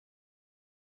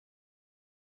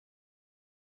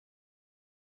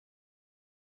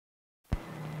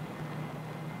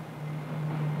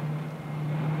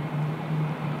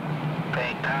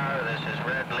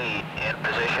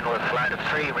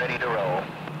3 ready to roll.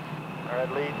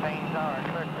 Red lead, Paine Tower,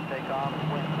 clear for takeoff,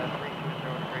 wind at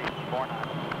 320 degrees, 4 knots.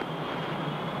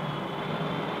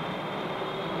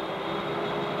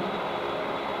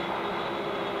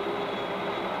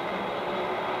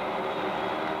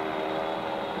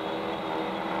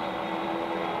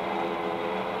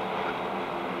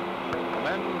 The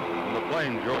men in the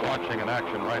planes you're watching in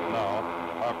action right now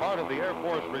are part of the Air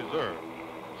Force Reserve,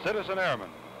 citizen airmen,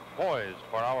 poised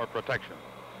for our protection.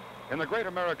 In the great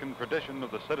American tradition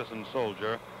of the citizen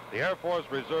soldier, the Air Force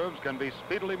Reserves can be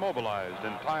speedily mobilized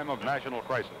in time of national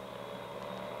crisis.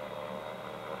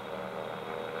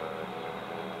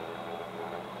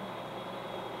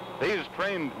 These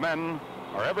trained men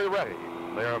are ever ready.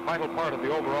 They are a vital part of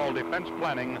the overall defense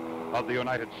planning of the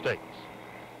United States.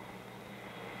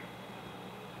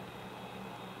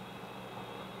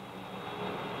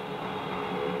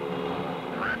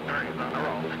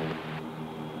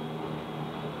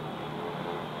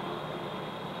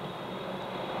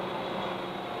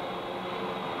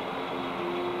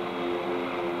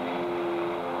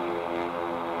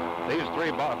 These three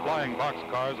flying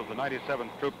boxcars of the 97th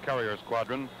Troop Carrier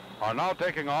Squadron are now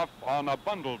taking off on a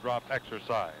bundle drop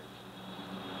exercise.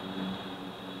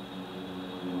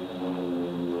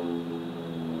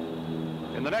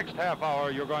 In the next half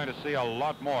hour, you're going to see a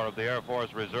lot more of the Air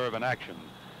Force Reserve in action,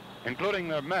 including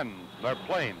their men, their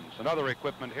planes, and other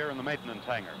equipment here in the maintenance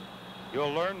hangar.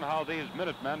 You'll learn how these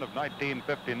Minutemen of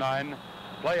 1959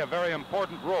 play a very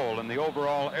important role in the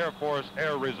overall Air Force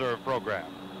Air Reserve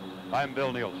program. I'm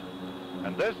Bill Nielsen,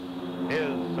 and this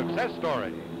is Success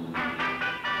Story.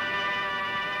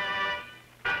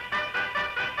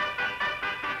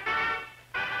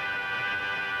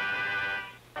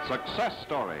 Success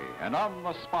Story, an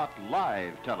on-the-spot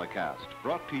live telecast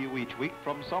brought to you each week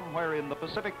from somewhere in the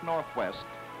Pacific Northwest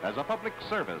as a public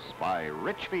service by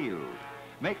Richfield,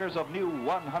 makers of new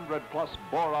 100-plus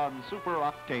boron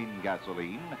super-octane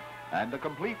gasoline and a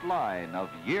complete line of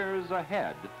years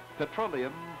ahead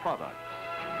petroleum products.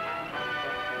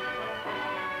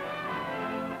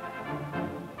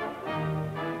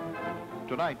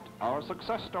 Tonight, our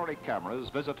Success Story cameras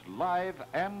visit live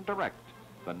and direct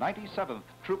the 97th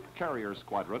Troop Carrier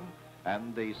Squadron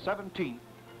and the 17th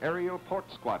Aerial Port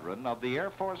Squadron of the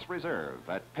Air Force Reserve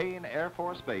at Paine Air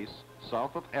Force Base,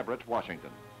 south of Everett,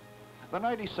 Washington. The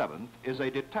 97th is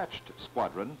a detached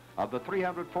squadron of the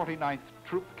 349th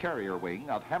Troop Carrier Wing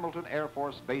of Hamilton Air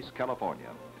Force Base,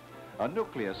 California. A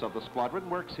nucleus of the squadron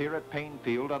works here at Paine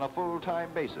Field on a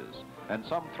full-time basis, and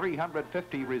some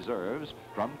 350 reserves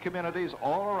from communities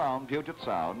all around Puget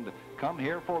Sound come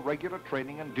here for regular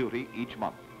training and duty each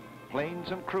month.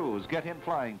 Planes and crews get in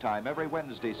flying time every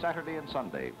Wednesday, Saturday, and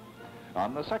Sunday.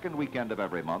 On the second weekend of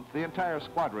every month, the entire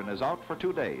squadron is out for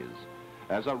 2 days.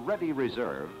 As a ready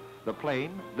reserve, the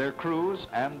plane, their crews,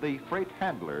 and the freight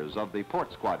handlers of the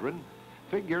port squadron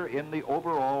figure in the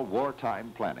overall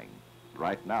wartime planning.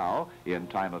 Right now, in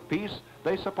time of peace,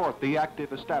 they support the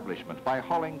active establishment by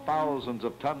hauling thousands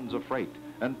of tons of freight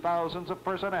and thousands of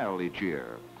personnel each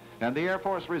year. And the Air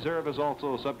Force Reserve is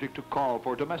also subject to call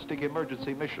for domestic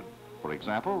emergency mission. For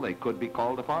example, they could be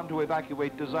called upon to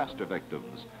evacuate disaster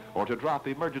victims or to drop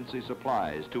emergency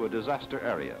supplies to a disaster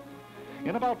area.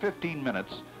 In about 15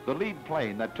 minutes, the lead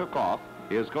plane that took off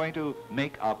is going to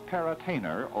make a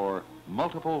paratainer or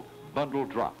multiple bundle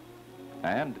drop.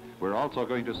 And we're also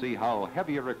going to see how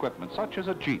heavier equipment, such as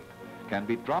a Jeep, can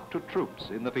be dropped to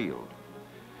troops in the field.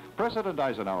 President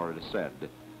Eisenhower has said,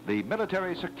 the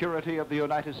military security of the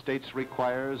United States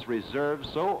requires reserves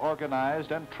so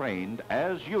organized and trained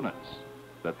as units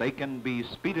that they can be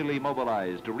speedily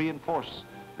mobilized to reinforce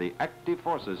the active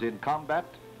forces in combat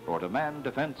or to man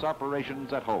defense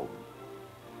operations at home.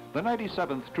 The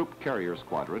 97th Troop Carrier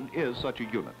Squadron is such a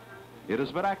unit. It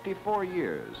has been active 4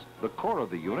 years. The core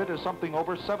of the unit is something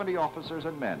over 70 officers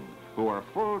and men who are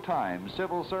full-time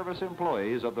civil service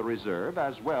employees of the reserve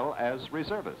as well as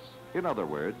reservists. In other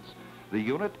words, the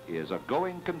unit is a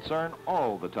going concern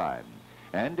all the time,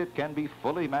 and it can be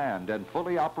fully manned and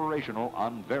fully operational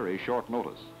on very short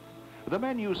notice. The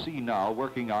men you see now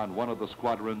working on one of the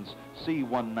squadron's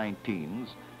C-119s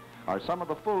are some of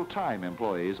the full-time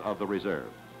employees of the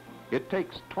reserve. It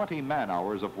takes 20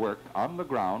 man-hours of work on the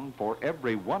ground for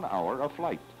every 1 hour of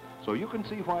flight. So you can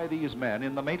see why these men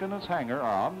in the maintenance hangar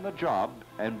are on the job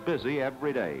and busy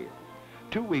every day.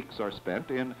 2 weeks are spent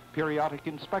in periodic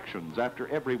inspections after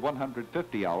every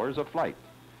 150 hours of flight.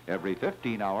 Every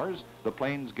 15 hours, the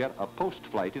planes get a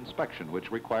post-flight inspection, which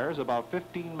requires about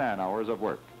 15 man-hours of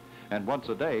work. And once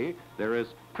a day, there is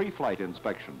pre-flight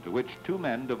inspection, to which 2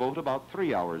 men devote about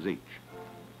 3 hours each.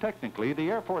 Technically,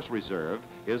 the Air Force Reserve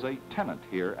is a tenant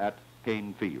here at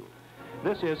Paine Field.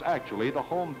 This is actually the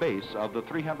home base of the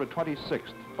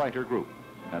 326th Fighter Group,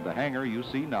 and the hangar you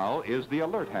see now is the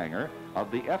alert hangar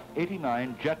of the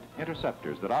F-89 jet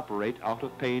interceptors that operate out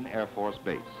of Paine Air Force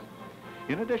Base.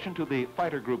 In addition to the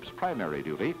Fighter Group's primary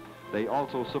duty, they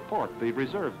also support the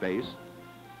reserve base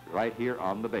right here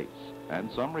on the base,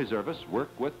 and some reservists work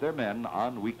with their men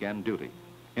on weekend duty.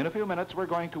 In a few minutes, we're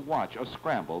going to watch a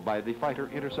scramble by the Fighter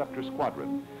Interceptor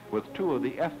Squadron, with two of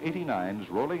the F-89s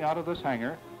rolling out of this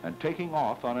hangar and taking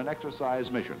off on an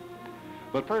exercise mission.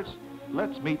 But first,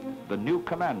 let's meet the new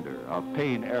commander of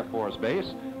Paine Air Force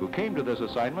Base, who came to this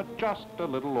assignment just a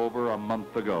little over a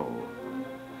month ago.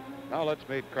 Now let's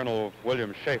meet Colonel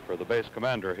William Schaefer, the base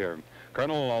commander here.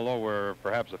 Colonel, although we're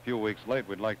perhaps a few weeks late,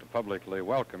 we'd like to publicly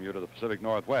welcome you to the Pacific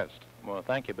Northwest. Well,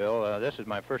 thank you, Bill. This is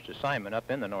my first assignment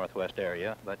up in the Northwest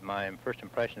area, but my first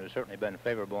impression has certainly been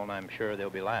favorable, and I'm sure they'll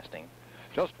be lasting.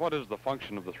 Just what is the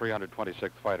function of the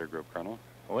 326th Fighter Group, Colonel?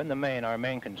 Well, in the main, our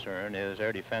main concern is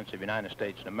air defense of the United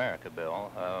States and America,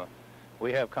 Bill.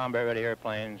 We have combat-ready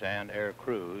airplanes and air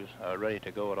crews ready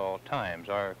to go at all times.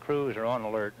 Our crews are on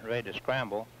alert, ready to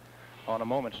scramble on a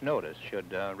moment's notice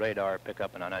should radar pick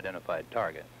up an unidentified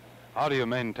target. How do you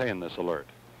maintain this alert?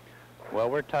 Well,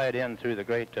 we're tied in through the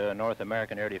great North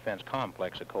American Air Defense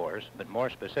Complex, of course, but more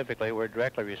specifically, we're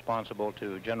directly responsible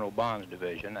to General Bond's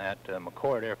division at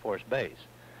McCord Air Force Base.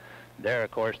 There,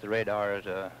 of course, the radars,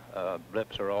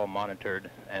 blips are all monitored,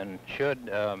 and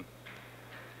should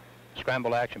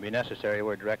scramble action be necessary,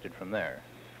 we're directed from there.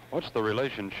 What's the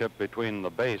relationship between the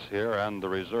base here and the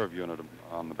reserve unit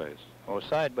on the base? Well,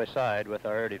 side by side with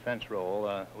our air defense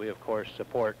role, we, of course,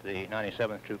 support the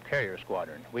 97th Troop Carrier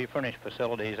Squadron. We furnish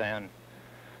facilities and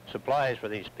supplies for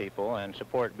these people, and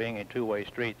support being a two-way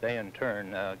street, they, in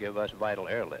turn, give us vital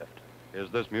airlift. Is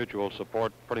this mutual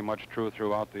support pretty much true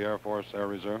throughout the Air Force Air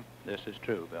Reserve? This is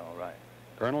true, Bill, right.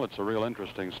 Colonel, it's a real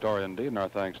interesting story indeed, and our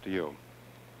thanks to you.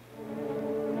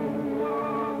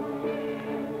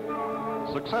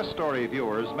 Success Story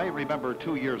viewers may remember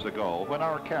 2 years ago when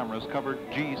our cameras covered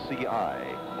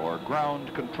GCI, or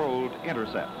Ground Controlled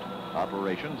Intercept,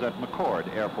 operations at McCord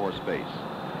Air Force Base.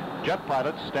 Jet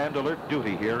pilots stand alert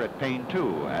duty here at Paine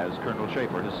 2, as Colonel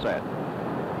Schaefer has said.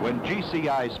 When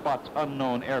GCI spots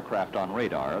unknown aircraft on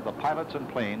radar, the pilots and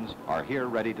planes are here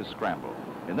ready to scramble.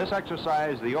 In this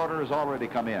exercise, the order has already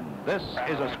come in. This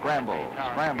is a scramble.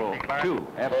 Scramble 2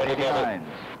 F-89s.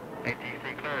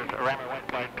 ATC clears. Rammer wind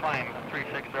flight climb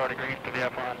 360 degrees to the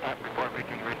FR set. Report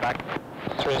reaching degrees back.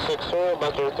 360,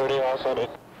 measure 31 solid.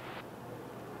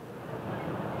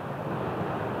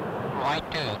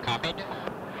 White 2, copied.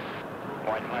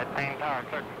 White flight Paine Tower,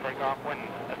 clear to take off wind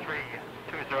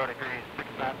 320 degrees, 6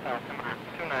 knots south,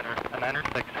 2 niner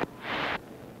 6.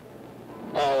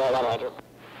 Roger.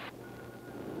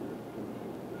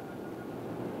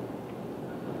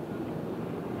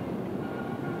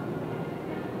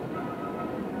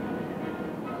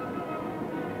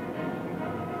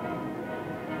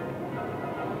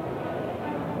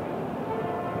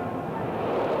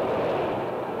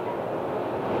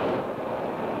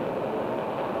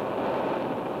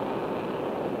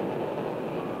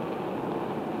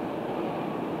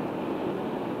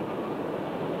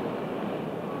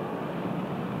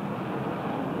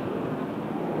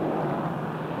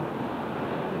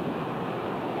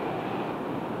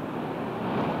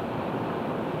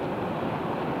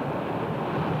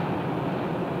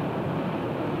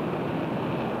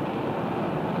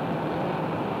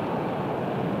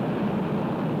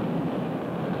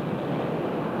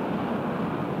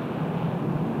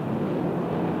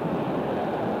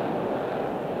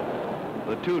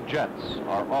 The two jets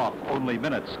are off only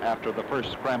minutes after the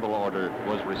first scramble order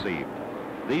was received.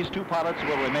 These two pilots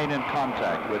will remain in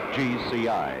contact with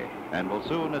GCI and will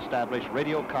soon establish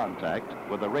radio contact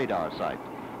with the radar site.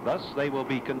 Thus, they will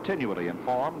be continually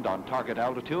informed on target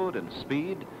altitude and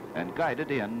speed and guided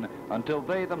in until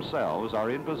they themselves are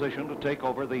in position to take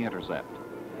over the intercept.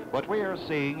 What we are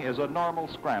seeing is a normal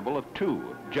scramble of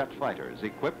two jet fighters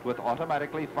equipped with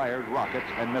automatically fired rockets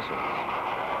and missiles.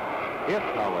 If,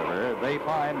 however, they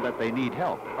find that they need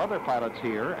help, other pilots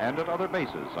here and at other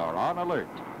bases are on alert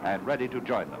and ready to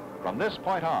join them. From this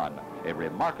point on, a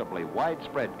remarkably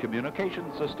widespread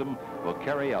communication system will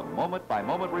carry a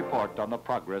moment-by-moment report on the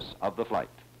progress of the flight.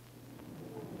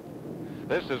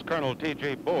 This is Colonel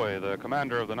T.G. Bowie, the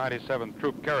commander of the 97th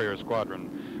Troop Carrier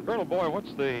Squadron. Colonel Bowie,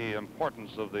 what's the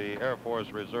importance of the Air Force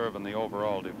Reserve in the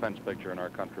overall defense picture in our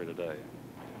country today?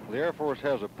 The Air Force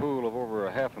has a pool of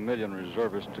over 500,000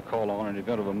 reservists to call on in the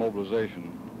event of a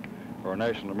mobilization or a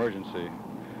national emergency.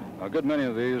 A good many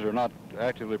of these are not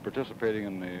actively participating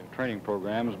in the training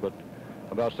programs, but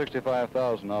about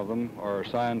 65,000 of them are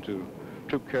assigned to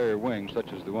troop carrier wings,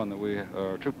 such as the one that we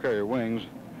troop carrier wings,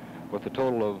 with a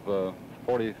total of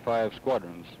 45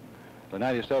 squadrons. The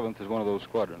 97th is one of those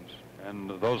squadrons. And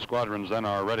those squadrons then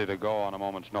are ready to go on a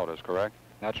moment's notice, correct?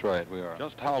 That's right, we are.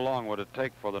 Just how long would it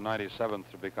take for the 97th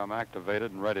to become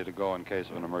activated and ready to go in case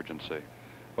of an emergency?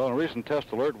 Well, in a recent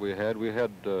test alert we had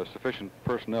sufficient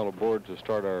personnel aboard to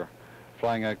start our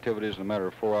flying activities in a matter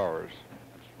of 4 hours.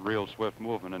 It's real swift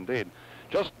movement indeed.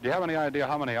 Just, do you have any idea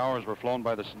how many hours were flown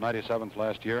by the 97th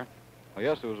last year? Well,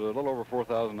 yes, it was a little over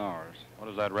 4,000 hours. What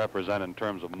does that represent in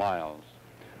terms of miles?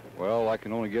 Well, I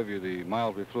can only give you the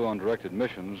miles we flew on directed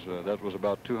missions. That was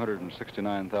about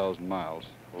 269,000 miles.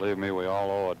 Believe me, we all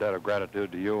owe a debt of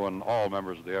gratitude to you and all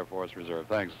members of the Air Force Reserve.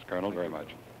 Thanks, Colonel, very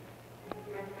much.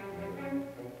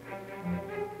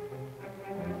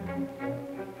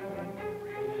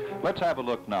 Let's have a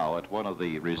look now at one of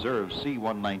the reserve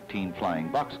C-119 flying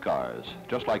boxcars,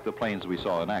 just like the planes we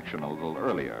saw in action a little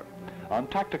earlier. On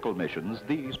tactical missions,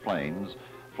 these planes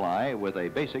fly with a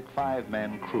basic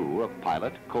 5-man crew of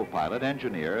pilot, co-pilot,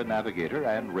 engineer, navigator,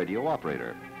 and radio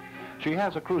operator. She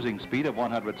has a cruising speed of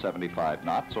 175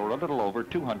 knots, or a little over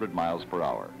 200 miles per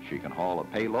hour. She can haul a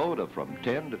payload of from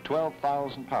 10 to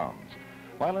 12,000 pounds.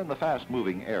 While in the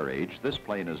fast-moving air age, this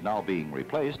plane is now being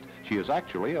replaced, she is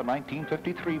actually a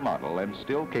 1953 model and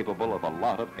still capable of a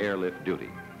lot of airlift duty.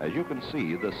 As you can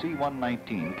see, the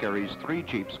C-119 carries 3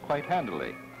 jeeps quite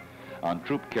handily. On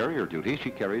troop carrier duty,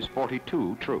 she carries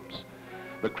 42 troops.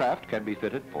 The craft can be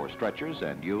fitted for stretchers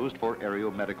and used for aerial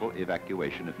medical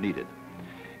evacuation if needed.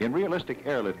 In realistic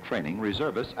airlift training,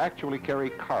 reservists actually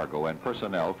carry cargo and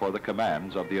personnel for the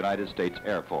commands of the United States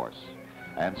Air Force,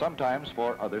 and sometimes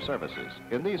for other services.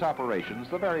 In these operations,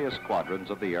 the various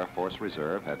squadrons of the Air Force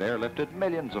Reserve have airlifted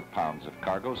millions of pounds of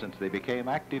cargo since they became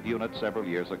active units several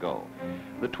years ago.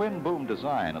 The twin boom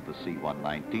design of the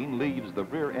C-119 leaves the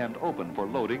rear end open for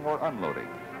loading or unloading.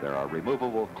 There are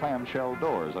removable clamshell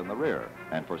doors on the rear,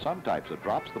 and for some types of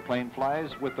drops, the plane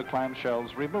flies with the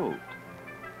clamshells removed.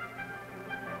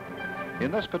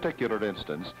 In this particular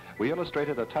instance, we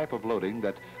illustrated a type of loading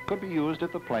that could be used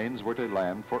if the planes were to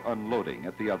land for unloading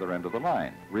at the other end of the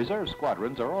line. Reserve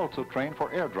squadrons are also trained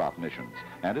for airdrop missions,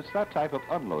 and it's that type of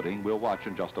unloading we'll watch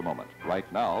in just a moment. Right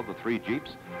now, the 3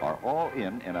 jeeps are all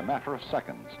in a matter of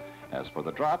seconds. As for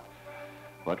the drop,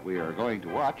 what we are going to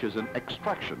watch is an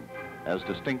extraction, as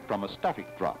distinct from a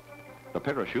static drop. The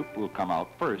parachute will come out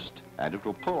first, and it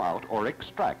will pull out or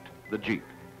extract the jeep.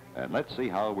 And let's see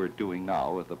how we're doing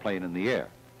now with the plane in the air.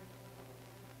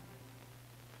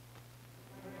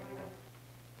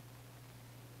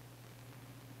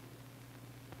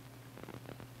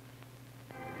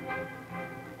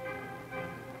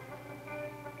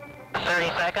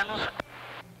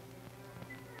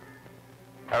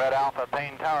 Red Alpha,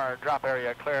 Paine Tower, drop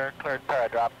area clear, cleared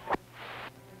paradrop.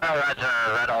 Roger,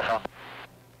 Red Alpha.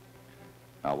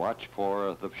 Now watch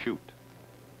for the chute.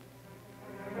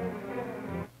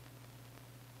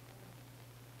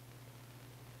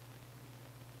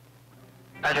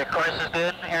 Roger, course is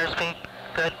good, airspeed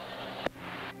good.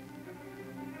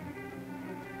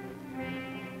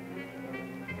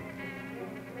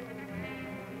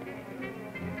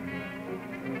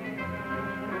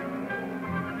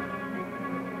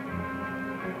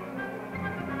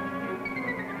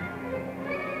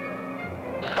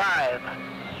 Five,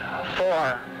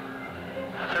 4,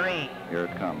 3. Here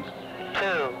it comes. 2,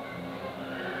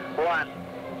 1.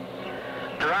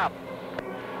 Drop.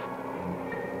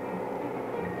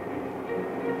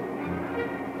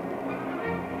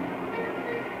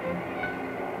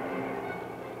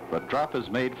 The drop is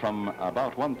made from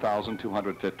about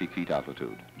 1,250 feet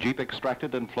altitude. Jeep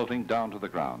extracted and floating down to the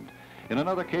ground. In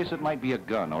another case, it might be a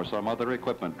gun or some other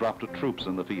equipment dropped to troops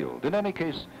in the field. In any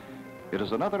case, it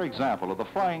is another example of the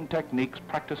flying techniques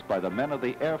practiced by the men of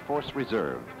the Air Force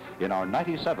Reserve in our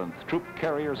 97th Troop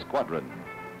Carrier Squadron.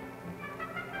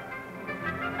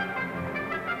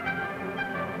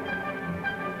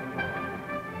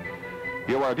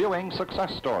 You are viewing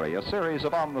Success Story, a series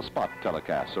of on-the-spot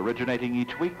telecasts originating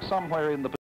each week somewhere in the